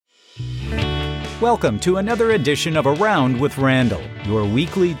Welcome to another edition of Around with Randall, your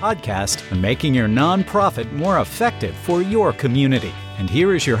weekly podcast on making your nonprofit more effective for your community. And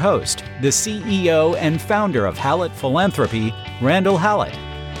here is your host, the CEO and founder of Hallett Philanthropy, Randall Hallett.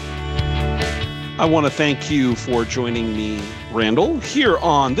 I want to thank you for joining me, Randall, here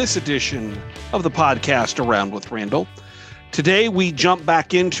on this edition of the podcast Around with Randall. Today, we jump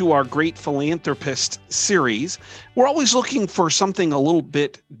back into our Great Philanthropist series. We're always looking for something a little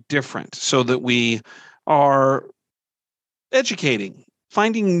bit different so that we are educating,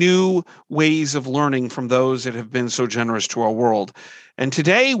 finding new ways of learning from those that have been so generous to our world. And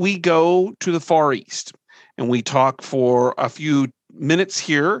today, we go to the Far East, and we talk for a few minutes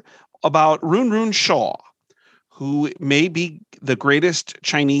here about Runrun Shaw, who may be the greatest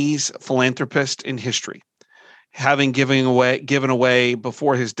Chinese philanthropist in history, having given away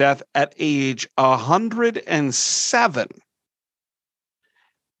before his death at age 107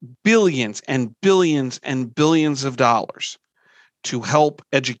 billions and billions and billions of dollars to help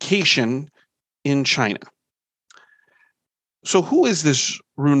education in China. So who is this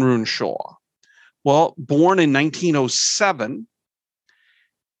Runrun Shaw? Well, born in 1907,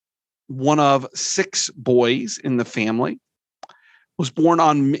 one of 6 boys in the family, was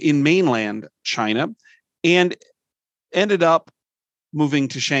born in mainland China, and ended up moving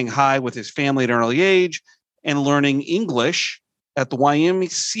to Shanghai with his family at an early age and learning English at the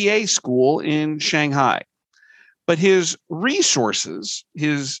YMCA school in Shanghai. But his resources,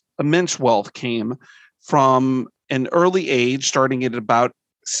 his immense wealth, came from an early age, starting at about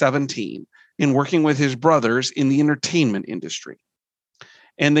 17, in working with his brothers in the entertainment industry.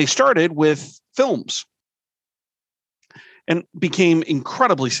 And they started with films and became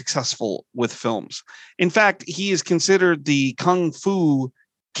incredibly successful with films. In fact, he is considered the Kung Fu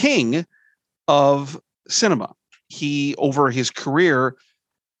king of cinema. He, over his career,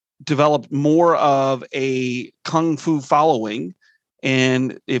 developed more of a Kung Fu following.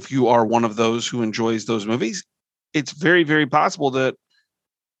 And if you are one of those who enjoys those movies, it's very, very possible that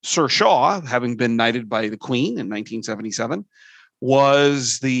Sir Shaw, having been knighted by the Queen in 1977,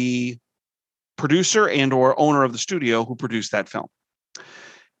 was the producer and or owner of the studio who produced that film.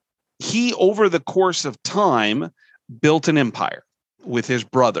 He, over the course of time, built an empire with his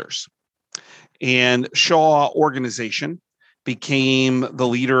brothers. And Shaw Organization became the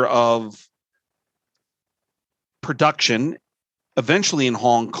leader of production, eventually in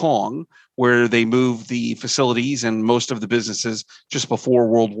Hong Kong, where they moved the facilities and most of the businesses just before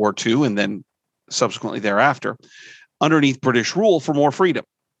World War II and then subsequently thereafter, underneath British rule for more freedom.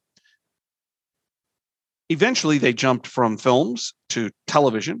 Eventually, they jumped from films to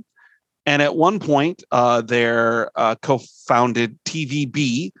television. And at one point, their co-founded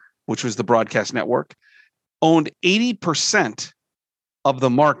TVB, which was the broadcast network, owned 80% of the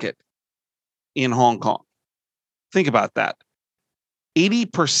market in Hong Kong. Think about that.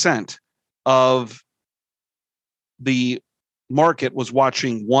 80% of the market was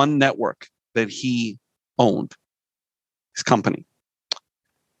watching one network that he owned, his company.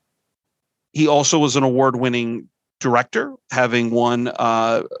 He also was an award-winning director, having won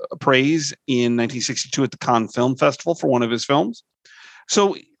praise in 1962 at the Cannes Film Festival for one of his films.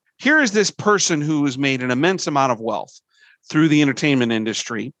 So here is this person who has made an immense amount of wealth through the entertainment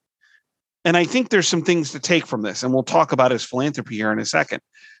industry. And I think there's some things to take from this, and we'll talk about his philanthropy here in a second.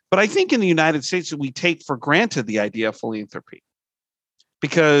 But I think in the United States that we take for granted the idea of philanthropy,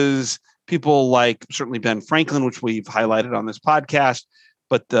 because people like certainly Ben Franklin, which we've highlighted on this podcast,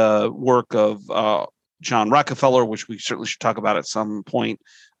 but the work of John Rockefeller, which we certainly should talk about at some point,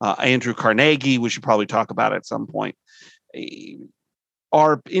 Andrew Carnegie, we should probably talk about at some point,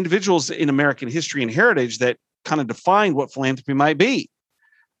 are individuals in American history and heritage that kind of define what philanthropy might be.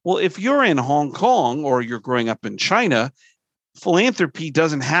 Well, if you're in Hong Kong or you're growing up in China, philanthropy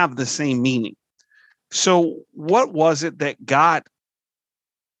doesn't have the same meaning. So what was it that got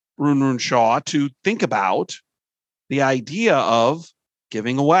Runrun Shaw to think about the idea of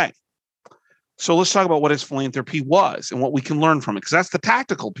giving away? So let's talk about what his philanthropy was and what we can learn from it, because that's the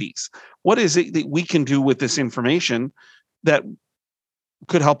tactical piece. What is it that we can do with this information that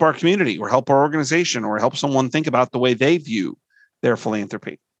could help our community or help our organization or help someone think about the way they view their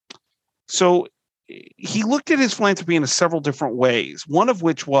philanthropy? So he looked at his philanthropy in several different ways, one of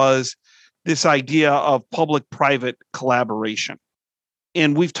which was this idea of public-private collaboration.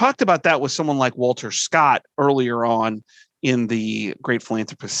 And we've talked about that with someone like Walter Scott earlier on in the Great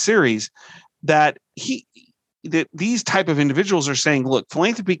Philanthropist series, that these type of individuals are saying, look,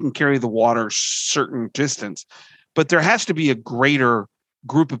 philanthropy can carry the water certain distance, but there has to be a greater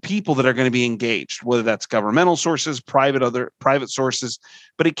group of people that are going to be engaged, whether that's governmental sources, private sources,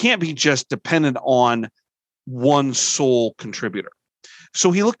 but it can't be just dependent on one sole contributor.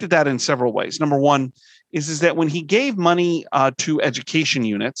 So he looked at that in several ways. Number one is that when he gave money to education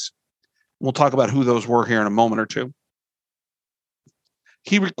units, we'll talk about who those were here in a moment or two,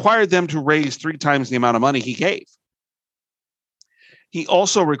 he required them to raise 3 times the amount of money he gave. He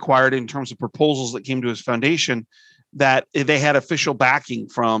also required, in terms of proposals that came to his foundation, that they had official backing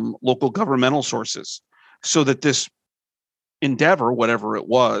from local governmental sources so that this endeavor, whatever it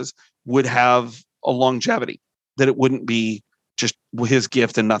was, would have a longevity, that it wouldn't be just his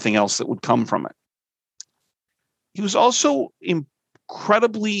gift and nothing else that would come from it. He was also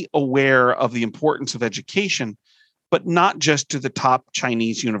incredibly aware of the importance of education, but not just to the top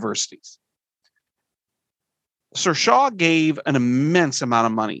Chinese universities. Sir Shaw gave an immense amount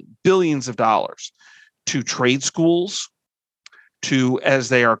of money, billions of dollars, to trade schools, to, as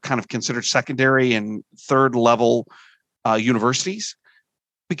they are kind of considered, secondary and third level universities,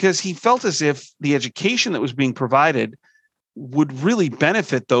 because he felt as if the education that was being provided would really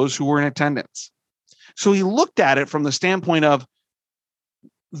benefit those who were in attendance. So he looked at it from the standpoint of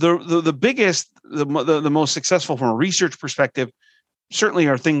the biggest, the most successful from a research perspective, certainly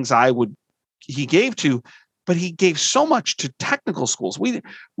are things he gave to, but he gave so much to technical schools. We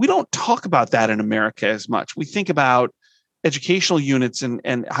don't talk about that in America as much. We think about educational units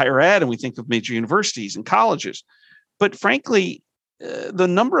and higher ed, and we think of major universities and colleges. But frankly, the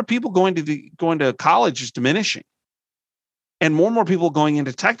number of people going to college is diminishing, and more people going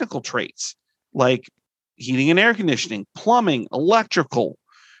into technical trades like heating and air conditioning, plumbing, electrical,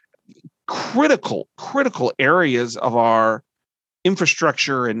 critical areas of our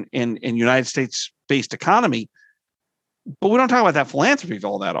infrastructure and United States-based economy. But we don't talk about that philanthropy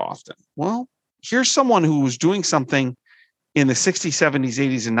all that often. Well, here's someone who was doing something in the 60s, 70s,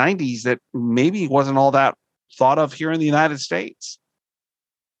 80s, and 90s that maybe wasn't all that thought of here in the United States.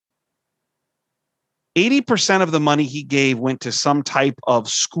 80% of the money he gave went to some type of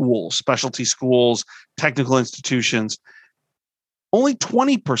school, specialty schools, technical institutions. Only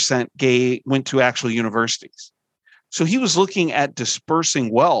 20% went to actual universities. So he was looking at dispersing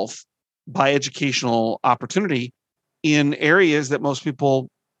wealth by educational opportunity in areas that most people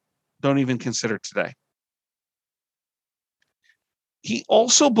don't even consider today. He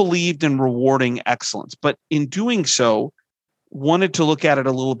also believed in rewarding excellence, but in doing so, wanted to look at it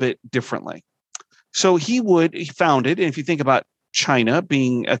a little bit differently. So he founded, and if you think about China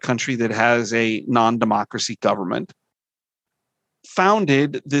being a country that has a non-democracy government,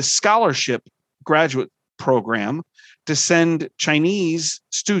 founded this scholarship graduate program to send Chinese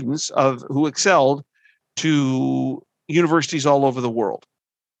students who excelled to universities all over the world,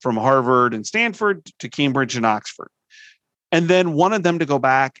 from Harvard and Stanford to Cambridge and Oxford, and then wanted them to go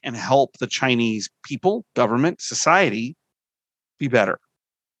back and help the Chinese people, government, society be better.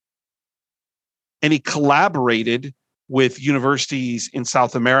 And he collaborated with universities in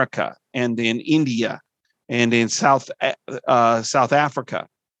South America and in India and in South Africa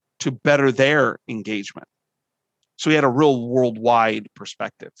to better their engagement. So he had a real worldwide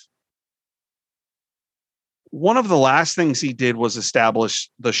perspective. One of the last things he did was establish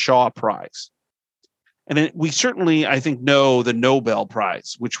the Shaw Prize. And we certainly, I think, know the Nobel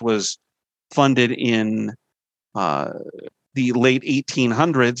Prize, which was funded in the late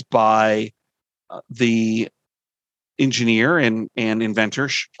 1800s by the engineer and inventor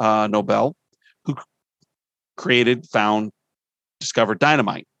Nobel, who discovered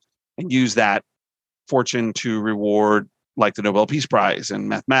dynamite and used that fortune to reward like the Nobel Peace Prize and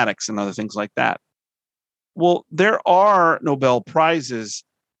mathematics and other things like that. Well, there are Nobel Prizes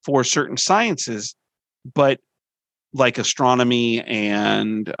for certain sciences, but like astronomy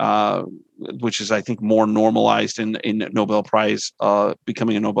and which is, I think, more normalized in Nobel Prize,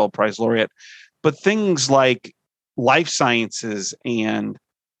 becoming a Nobel Prize laureate. But things like life sciences and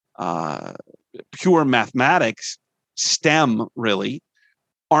pure mathematics, STEM really,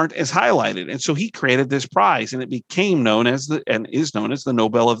 aren't as highlighted. And so he created this prize, and it became known as is known as the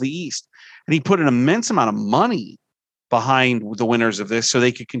Nobel of the East. And he put an immense amount of money behind the winners of this so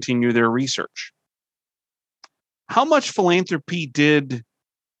they could continue their research. How much philanthropy did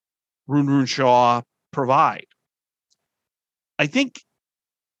Run Shaw provide? I think,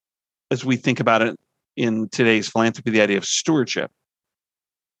 as we think about it in today's philanthropy, the idea of stewardship,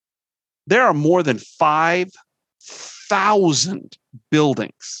 there are more than 5,000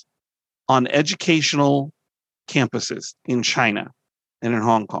 buildings on educational campuses in China and in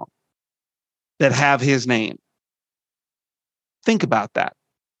Hong Kong that have his name. Think about that.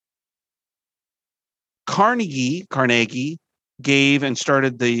 Carnegie gave and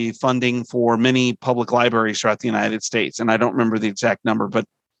started the funding for many public libraries throughout the United States. And I don't remember the exact number, but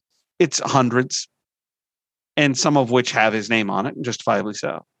it's hundreds, and some of which have his name on it, and justifiably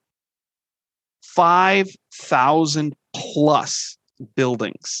so. 5,000 plus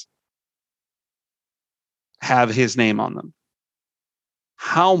buildings have his name on them.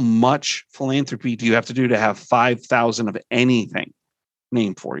 How much philanthropy do you have to do to have 5,000 of anything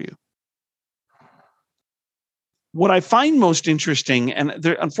named for you? What I find most interesting, and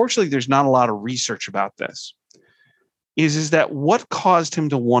unfortunately there's not a lot of research about this, is that what caused him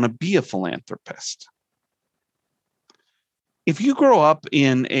to want to be a philanthropist? If you grow up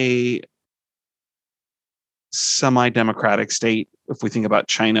in a semi-democratic state, if we think about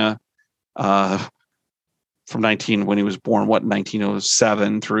China, from when he was born,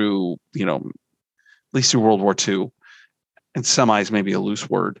 1907 through, at least through World War II, and semi is maybe a loose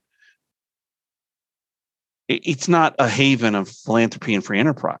word. It's not a haven of philanthropy and free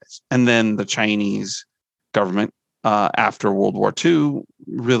enterprise. And then the Chinese government, after World War II,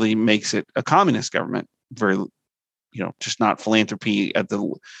 really makes it a communist government. Very, just not philanthropy at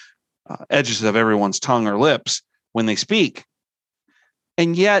the edges of everyone's tongue or lips when they speak.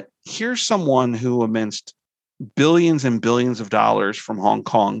 And yet, here's someone who, amidst billions and billions of dollars from Hong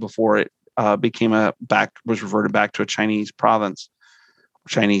Kong before it was reverted back to a Chinese province,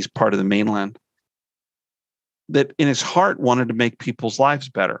 Chinese part of the mainland, that in his heart wanted to make people's lives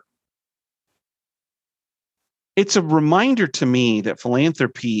better. It's a reminder to me that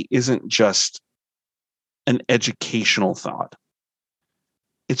philanthropy isn't just an educational thought.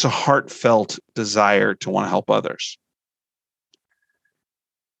 It's a heartfelt desire to want to help others.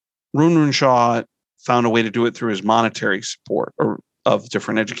 Rune Rune Shaw found a way to do it through his monetary support of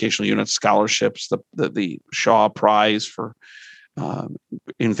different educational units, scholarships, the Shaw Prize for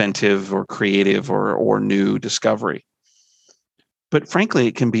inventive or creative or new discovery. But frankly,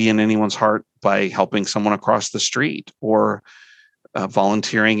 it can be in anyone's heart by helping someone across the street, or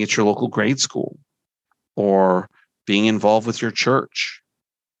volunteering at your local grade school, or being involved with your church.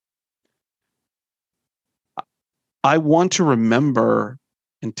 I want to remember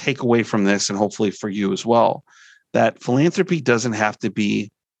and take away from this, and hopefully for you as well, that philanthropy doesn't have to be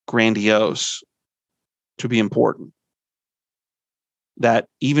grandiose to be important. That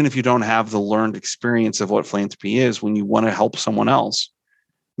even if you don't have the learned experience of what philanthropy is, when you want to help someone else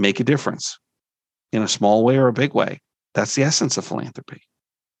make a difference in a small way or a big way, that's the essence of philanthropy.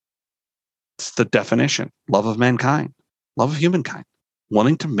 It's the definition: love of mankind, love of humankind,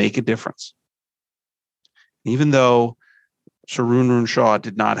 wanting to make a difference. Even though Sir Rune Rune Shaw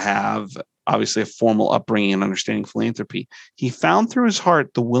did not have, obviously, a formal upbringing and understanding philanthropy, he found through his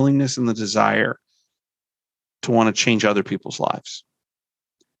heart the willingness and the desire to want to change other people's lives.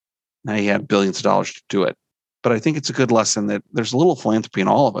 Now, he had billions of dollars to do it. But I think it's a good lesson that there's a little philanthropy in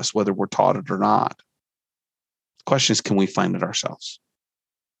all of us, whether we're taught it or not. The question is, can we find it ourselves?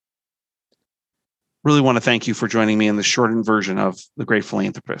 Really want to thank you for joining me in the shortened version of The Great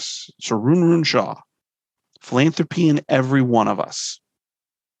Philanthropist, Sir Rune Rune Shaw. Philanthropy in every one of us.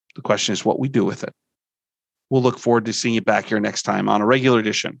 The question is what we do with it. We'll look forward to seeing you back here next time on a regular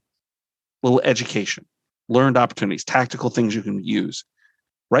edition. A little education, learned opportunities, tactical things you can use.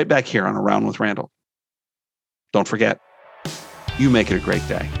 Right back here on Around with Randall. Don't forget, you make it a great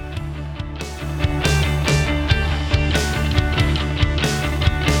day.